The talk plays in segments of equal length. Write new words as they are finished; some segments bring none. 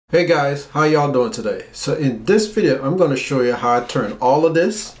Hey guys, how y'all doing today? So in this video, I'm going to show you how I turn all of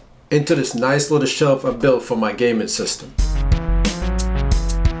this into this nice little shelf I built for my gaming system.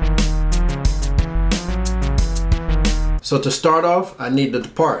 So to start off, I needed the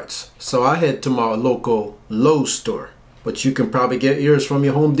parts. So I head to my local Lowe's store, but you can probably get yours from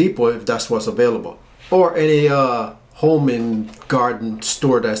your Home Depot if that's what's available, or any home and garden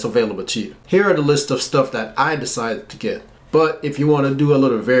store that's available to you. Here are the list of stuff that I decided to get. But if you want to do a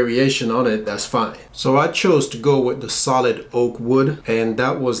little variation on it, that's fine. So I chose to go with the solid oak wood, and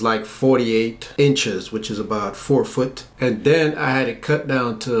that was like 48 inches, which is about 4 foot. And then I had it cut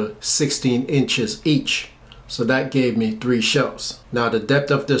down to 16 inches each. So that gave me 3 shelves. Now the depth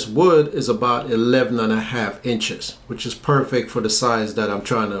of this wood is about 11.5 inches, which is perfect for the size that I'm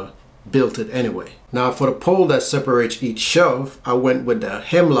trying to build it anyway. Now for the pole that separates each shelf, I went with the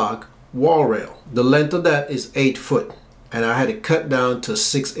hemlock wall rail. The length of that is 8 foot. And I had it cut down to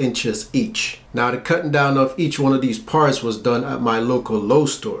 6 inches each. Now the cutting down of each one of these parts was done at my local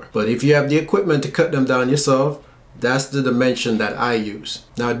Lowe's store. But if you have the equipment to cut them down yourself, that's the dimension that I use.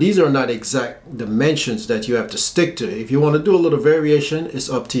 Now these are not exact dimensions that you have to stick to. If you want to do a little variation, it's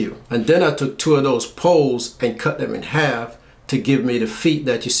up to you. And then I took 2 of those poles and cut them in half to give me the feet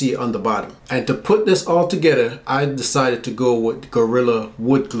that you see on the bottom. And to put this all together, I decided to go with Gorilla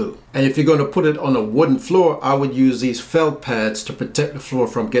wood glue. And if you're going to put it on a wooden floor, I would use these felt pads to protect the floor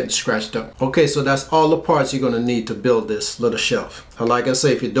from getting scratched up. Okay, so that's all the parts you're going to need to build this little shelf. And like I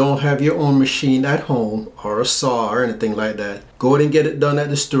say, if you don't have your own machine at home or a saw or anything like that, go ahead and get it done at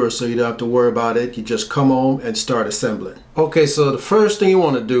the store so you don't have to worry about it. You just come home and start assembling. Okay, so the first thing you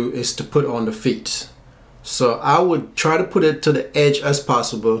want to do is to put on the feet. So I would try to put it to the edge as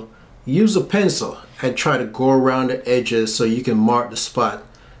possible. Use a pencil and try to go around the edges so you can mark the spot.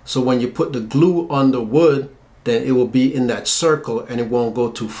 So when you put the glue on the wood, then it will be in that circle and it won't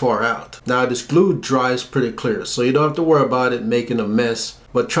go too far out. Now this glue dries pretty clear, so you don't have to worry about it making a mess,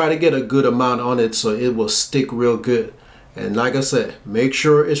 but try to get a good amount on it so it will stick real good. And like I said, make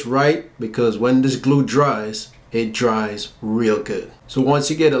sure it's right, because when this glue dries, it dries real good. So once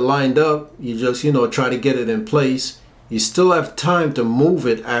you get it lined up, you just, try to get it in place. You still have time to move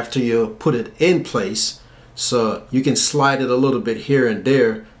it after you put it in place. So you can slide it a little bit here and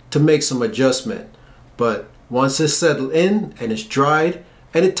there to make some adjustment. But once it's settled in and it's dried,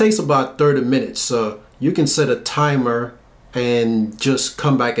 and it takes about 30 minutes. So you can set a timer and just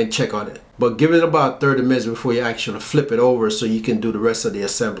come back and check on it. But give it about 30 minutes before you actually flip it over so you can do the rest of the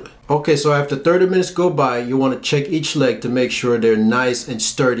assembly. Okay, so after 30 minutes go by, you want to check each leg to make sure they're nice and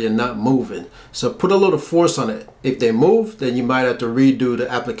sturdy and not moving. So put a little force on it. If they move, then you might have to redo the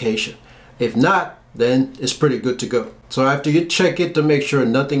application. If not, then it's pretty good to go. So after you check it to make sure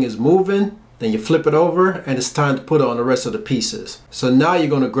nothing is moving, then you flip it over and it's time to put on the rest of the pieces. So now you're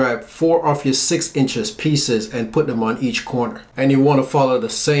going to grab 4 of your 6 inches pieces and put them on each corner. And you want to follow the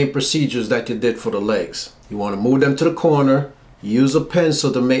same procedures that you did for the legs. You want to move them to the corner, use a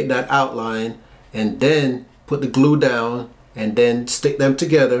pencil to make that outline, and then put the glue down and then stick them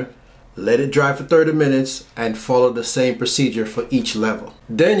together. Let it dry for 30 minutes and follow the same procedure for each level.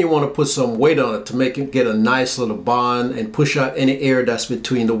 Then you want to put some weight on it to make it get a nice little bond and push out any air that's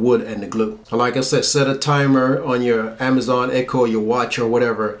between the wood and the glue. So like I said, set a timer on your Amazon Echo, your watch or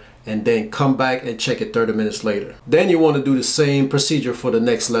whatever, and then come back and check it 30 minutes later. Then you want to do the same procedure for the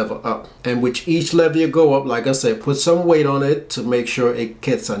next level up. And with each level you go up, like I said, put some weight on it to make sure it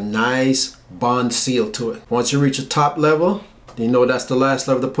gets a nice bond seal to it. Once you reach the top level, you know that's the last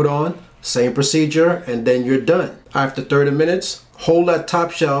level to put on. Same procedure, and then you're done. After 30 minutes, hold that top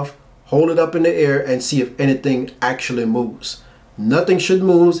shelf, hold it up in the air and see if anything actually moves. Nothing should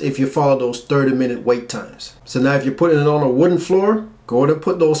move if you follow those 30-minute wait times. So now if you're putting it on a wooden floor, go ahead and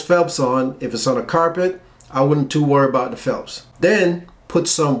put those felts on. If it's on a carpet, I wouldn't too worry about the felts. Then put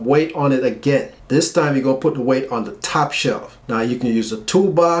some weight on it again. This time you're going to put the weight on the top shelf. Now you can use a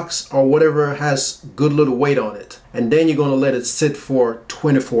toolbox or whatever has good little weight on it. And then you're going to let it sit for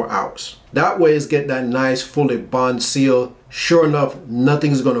 24 hours. That way it's get that nice fully bond seal. Sure enough,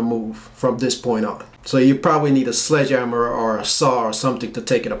 nothing's going to move from this point on. So you probably need a sledgehammer or a saw or something to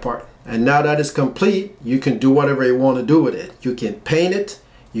take it apart. And now that it's complete, you can do whatever you want to do with it. You can paint it,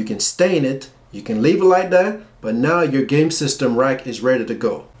 you can stain it, you can leave it like that, but now your game system rack is ready to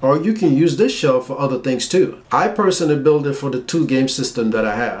go. Or you can use this shelf for other things too. I personally built it for the 2 game system that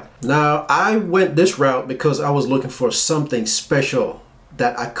I have. Now I went this route because I was looking for something special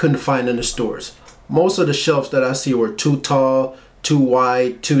that I couldn't find in the stores. Most of the shelves that I see were too tall, too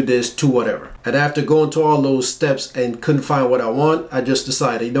wide, too this, too whatever. And after going to all those steps and couldn't find what I want, I just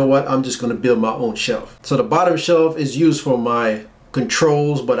decided, you know what, I'm just going to build my own shelf. So the bottom shelf is used for my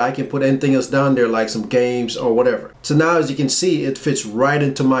controls, but I can put anything else down there like some games or whatever. So now as you can see, it fits right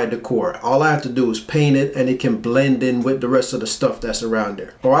into my decor. All I have to do is paint it and it can blend in with the rest of the stuff that's around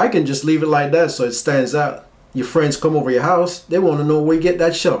there. Or I can just leave it like that so it stands out. Your friends come over your house, they want to know where you get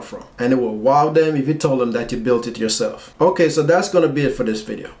that shelf from, and it will wow them if you told them that you built it yourself. Okay, so that's going to be it for this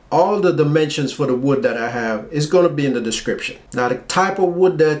video. All the dimensions for the wood that I have is going to be in the description. Now the type of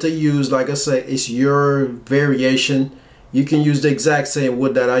wood that to use, like I said, is your variation. You can use the exact same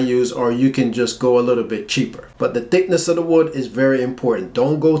wood that I use, or you can just go a little bit cheaper. But the thickness of the wood is very important.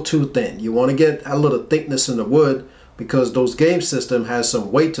 Don't go too thin. You want to get a little thickness in the wood because those game system has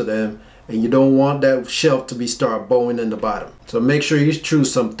some weight to them, and you don't want that shelf to be start bowing in the bottom. So make sure you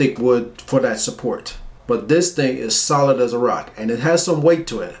choose some thick wood for that support. But this thing is solid as a rock, and it has some weight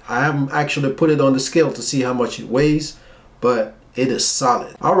to it. I haven't actually put it on the scale to see how much it weighs, but it is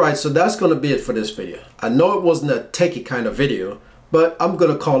solid. Alright, so that's going to be it for this video. I know it wasn't a techie kind of video, but I'm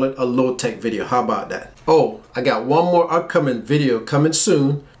going to call it a low-tech video. How about that? Oh, I got one more upcoming video coming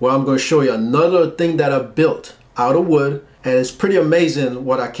soon where I'm going to show you another thing that I built out of wood, and it's pretty amazing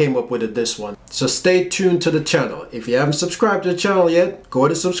what I came up with in this one. So stay tuned to the channel. If you haven't subscribed to the channel yet, go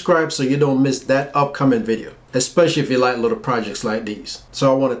ahead and subscribe so you don't miss that upcoming video, especially if you like little projects like these.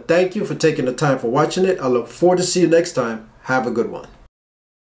 So I want to thank you for taking the time for watching it. I look forward to see you next time. Have a good one.